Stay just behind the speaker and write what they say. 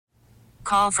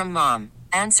call from mom.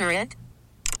 Answer it.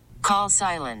 Call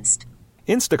silenced.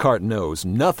 Instacart knows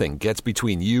nothing gets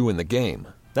between you and the game.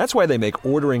 That's why they make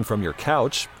ordering from your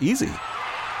couch easy.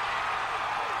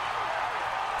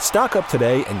 Stock up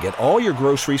today and get all your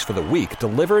groceries for the week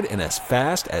delivered in as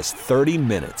fast as 30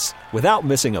 minutes without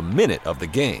missing a minute of the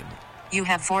game. You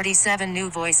have 47 new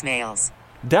voicemails.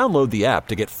 Download the app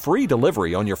to get free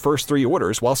delivery on your first 3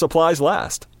 orders while supplies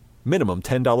last. Minimum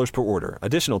 $10 per order.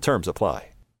 Additional terms apply.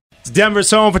 It's Denver's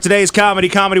home for today's Comedy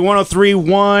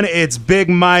 103.1. It's Big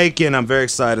Mike, and I'm very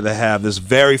excited to have this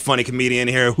very funny comedian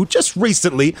here who just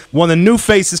recently won the New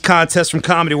Faces contest from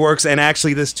Comedy Works, and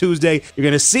actually this Tuesday, you're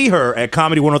going to see her at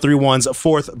Comedy 103.1's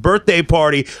 4th birthday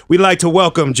party. We'd like to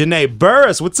welcome Janae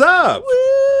Burris. What's up?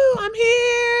 Woo, I'm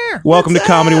here. Welcome to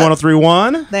Comedy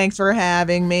 103.1. Thanks for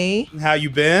having me. How you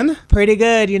been? Pretty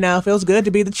good, feels good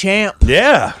to be the champ.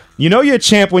 Yeah. You know you're a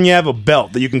champ when you have a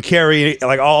belt that you can carry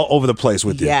like all over the place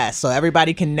with you. Yeah, so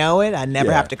everybody can know it. I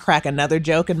never have to crack another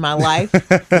joke in my life.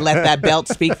 Let that belt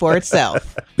speak for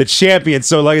itself. The champion.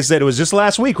 So like I said, it was just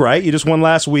last week, right? You just won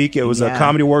last week. It was a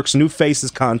Comedy Works New Faces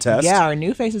contest. Yeah, our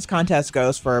New Faces contest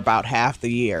goes for about half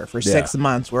the year. For 6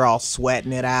 months, we're all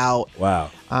sweating it out. Wow.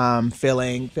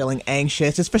 Feeling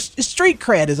anxious. It's street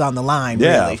cred is on the line,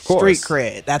 yeah, really. Of course. Street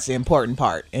cred. That's the important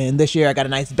part. And this year I got a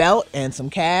nice belt and some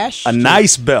cash. A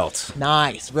nice belt.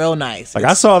 Nice, real nice. Like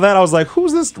I saw that, I was like,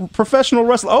 "Who's this professional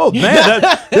wrestler?" Oh man,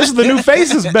 this is the New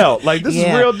Faces belt. Like this is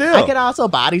real deal. I could also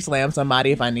body slam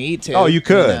somebody if I need to. Oh, you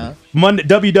could. Monday,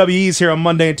 WWE's here on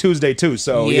Monday and Tuesday too.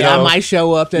 So I might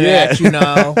show up to that.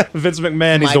 Vince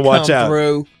McMahon needs to watch out.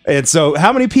 Through. And so,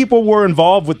 how many people were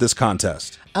involved with this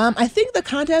contest? I think the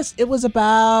contest it was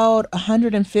about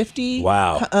 150.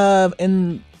 Wow.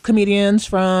 In comedians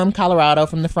from Colorado,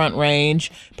 from the Front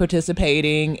Range,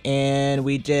 participating, and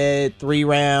we did 3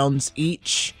 rounds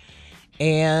each,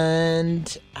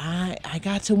 and I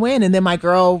got to win. And then my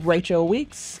girl Rachel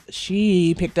Weeks,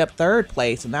 she picked up 3rd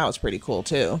place, and that was pretty cool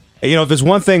too. If there's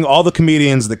one thing all the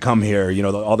comedians that come here,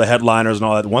 all the headliners and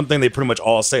all that, one thing they pretty much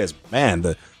all say is, man,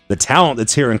 the talent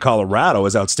that's here in Colorado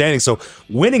is outstanding. So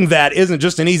winning that isn't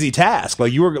just an easy task.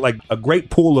 Like you were like a great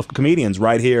pool of comedians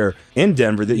right here in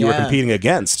Denver that you were competing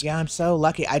against. Yeah, I'm so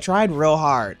lucky. I tried real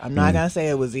hard. I'm not going to say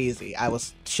it was easy. I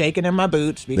was shaking in my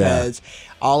boots because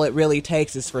all it really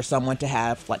takes is for someone to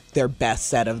have like their best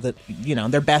set of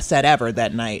their best set ever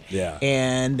that night. Yeah.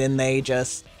 And then they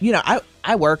just,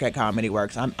 I work at Comedy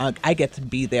Works. I get to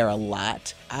be there a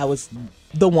lot. I was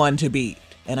the one to beat.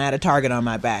 And I had a target on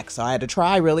my back, so I had to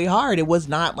try really hard. It was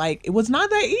not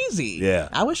that easy. Yeah.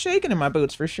 I was shaking in my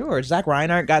boots for sure. Zach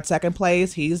Reinhardt got 2nd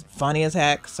place. He's funny as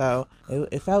heck, so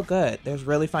it felt good. There's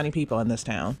really funny people in this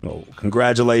town. Well,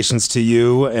 congratulations to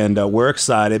you, and we're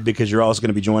excited because you're also going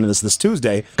to be joining us this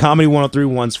Tuesday. Comedy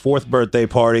 103.1's 4th birthday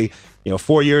party.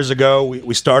 4 years ago,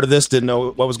 we started this, didn't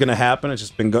know what was going to happen. It's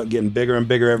just been getting bigger and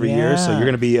bigger every year. So you're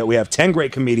going to be, we have 10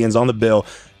 great comedians on the bill.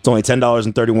 It's only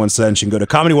 $10.31. You can go to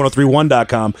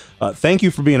comedy1031.com. Thank you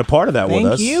for being a part of that with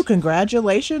us. Thank you.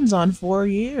 Congratulations on 4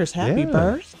 years. Happy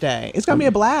birthday. It's going to be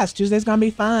a blast. Tuesday's going to be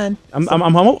fun.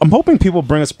 I'm hoping people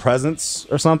bring us presents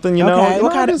or something, Okay.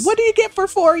 What do you get for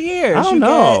 4 years? I don't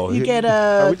know. You get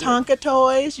Tonka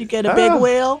toys. You get a big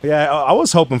wheel. Yeah, I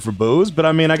was hoping for booze, but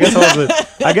I mean, I guess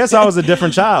I was a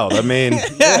different child. I mean,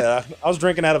 I was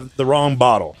drinking out of the wrong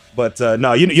bottle. But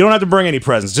no, you don't have to bring any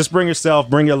presents. Just bring yourself,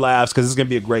 bring your laughs, because this is going to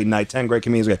be a great night. 10 great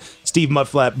comedians. We got Steve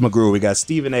Mudflap McGrew. We got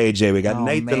Stephen AJ. We got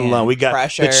Nathan Lund. We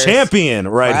got the champion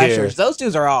here. Those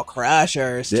dudes are all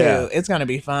crushers, too. Yeah. It's going to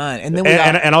be fun. And then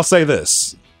and I'll say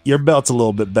this. Your belt's a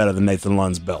little bit better than Nathan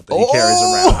Lund's belt that he carries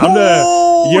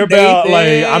around. Your belt,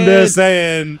 I'm just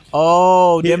saying.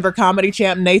 Oh, Denver comedy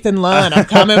champ Nathan Lund, I'm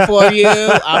coming for you.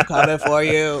 I'm coming for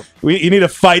you. You need a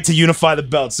fight to unify the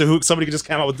belts. So somebody could just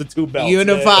come out with the 2 belts.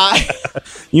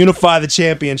 Unify the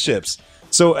championships.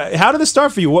 So how did this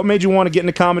start for you? What made you want to get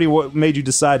into comedy? What made you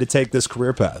decide to take this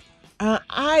career path?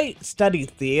 I studied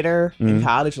theater in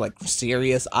college, like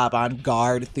serious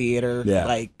avant-garde theater,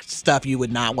 like stuff you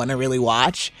would not want to really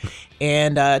watch.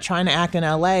 And trying to act in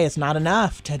LA, it's not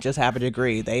enough to just have a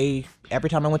degree.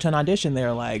 Every time I went to an audition, they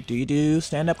were like, do you do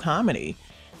stand-up comedy?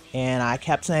 And I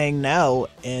kept saying no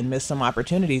and missed some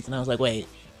opportunities. And I was like, wait,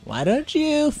 why don't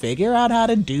you figure out how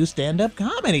to do stand-up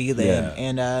comedy then? Yeah.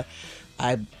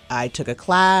 And I took a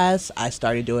class. I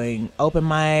started doing open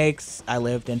mics. I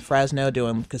lived in Fresno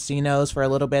doing casinos for a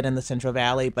little bit in the Central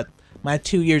Valley. But my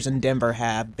 2 years in Denver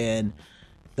have been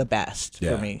the best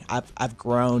for me. I've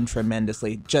grown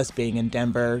tremendously just being in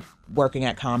Denver, working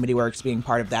at Comedy Works, being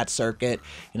part of that circuit,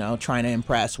 trying to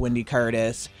impress Wendy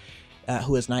Curtis.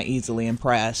 who is not easily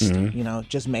impressed. You know,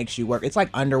 just makes you work. It's like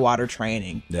underwater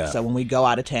training. Yeah. So when we go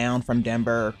out of town from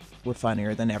Denver, we're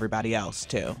funnier than everybody else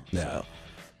too. Yeah. So.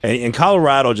 And in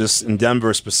Colorado, just in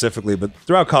Denver specifically, but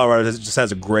throughout Colorado, it just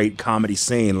has a great comedy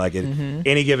scene. Like at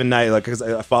any given night, like 'cause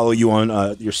I follow you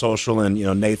on your social, and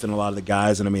Nathan, a lot of the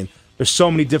guys, and I mean, there's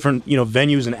so many different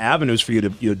venues and avenues for you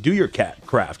to do your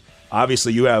craft.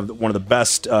 Obviously, you have one of the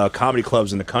best comedy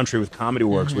clubs in the country with Comedy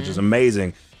Works, which is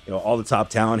amazing. All the top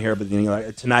talent here. But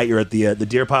tonight you're at the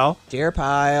Deer Pile. Deer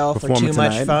Pile for Too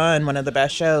Much Fun, one of the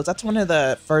best shows. That's one of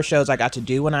the first shows I got to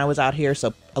do when I was out here.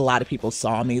 So a lot of people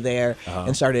saw me there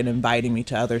and started inviting me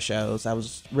to other shows. I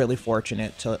was really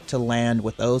fortunate to land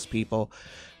with those people.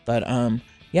 But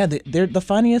yeah, they're the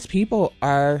funniest people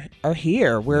are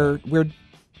here.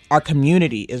 Our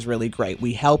community is really great.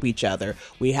 We help each other.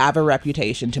 We have a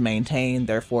reputation to maintain.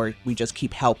 Therefore, we just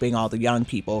keep helping all the young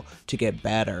people to get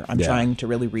better. I'm trying to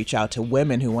really reach out to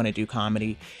women who want to do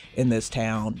comedy in this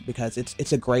town because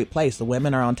it's a great place. The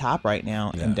women are on top right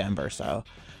now in Denver. So,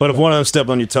 but if one of them stepped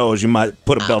on your toes, you might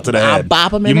put a belt to the head. I'll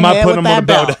bop them in the head with that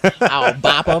belt. I'll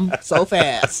bop them so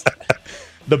fast.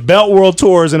 The Belt World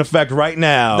Tour is in effect right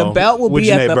now. The belt will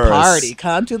be at the Burris. party.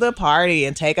 Come to the party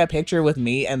and take a picture with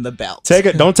me and the belt. Take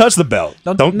it. Don't touch the belt.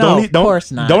 Of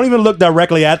course not. Don't even look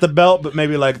directly at the belt, but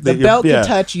maybe like the belt can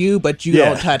touch you, but you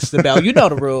don't touch the belt. You know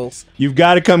the rules. You've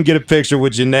got to come get a picture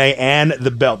with Janae and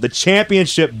the belt, the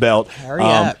championship belt. Hurry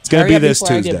up! It's going to be this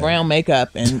before Tuesday. I get brown makeup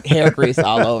and hair grease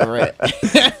all over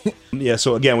it. Yeah,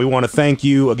 so again, we want to thank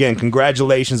you. Again,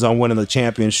 congratulations on winning the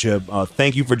championship.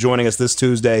 Thank you for joining us this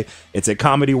Tuesday. It's at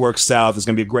Comedy Works South. It's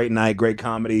going to be a great night, great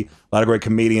comedy, a lot of great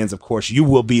comedians. Of course, you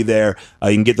will be there.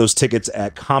 You can get those tickets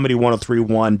at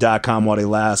comedy1031.com while they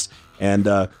last. And,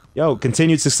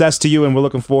 continued success to you, and we're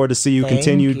looking forward to see you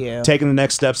continue taking the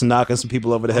next steps and knocking some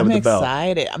people over the head with the belt.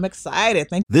 I'm excited.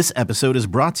 This episode is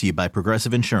brought to you by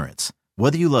Progressive Insurance.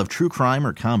 Whether you love true crime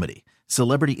or comedy,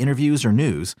 celebrity interviews or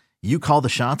news, you call the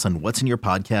shots on what's in your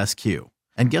podcast queue.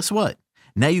 And guess what?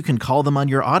 Now you can call them on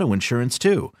your auto insurance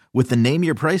too with the Name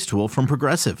Your Price tool from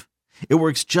Progressive. It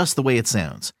works just the way it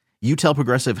sounds. You tell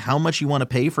Progressive how much you want to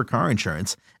pay for car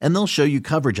insurance, and they'll show you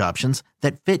coverage options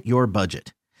that fit your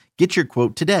budget. Get your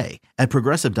quote today at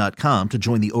Progressive.com to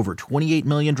join the over 28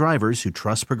 million drivers who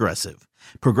trust Progressive.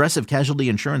 Progressive Casualty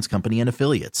Insurance Company and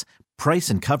Affiliates. Price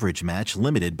and coverage match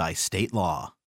limited by state law.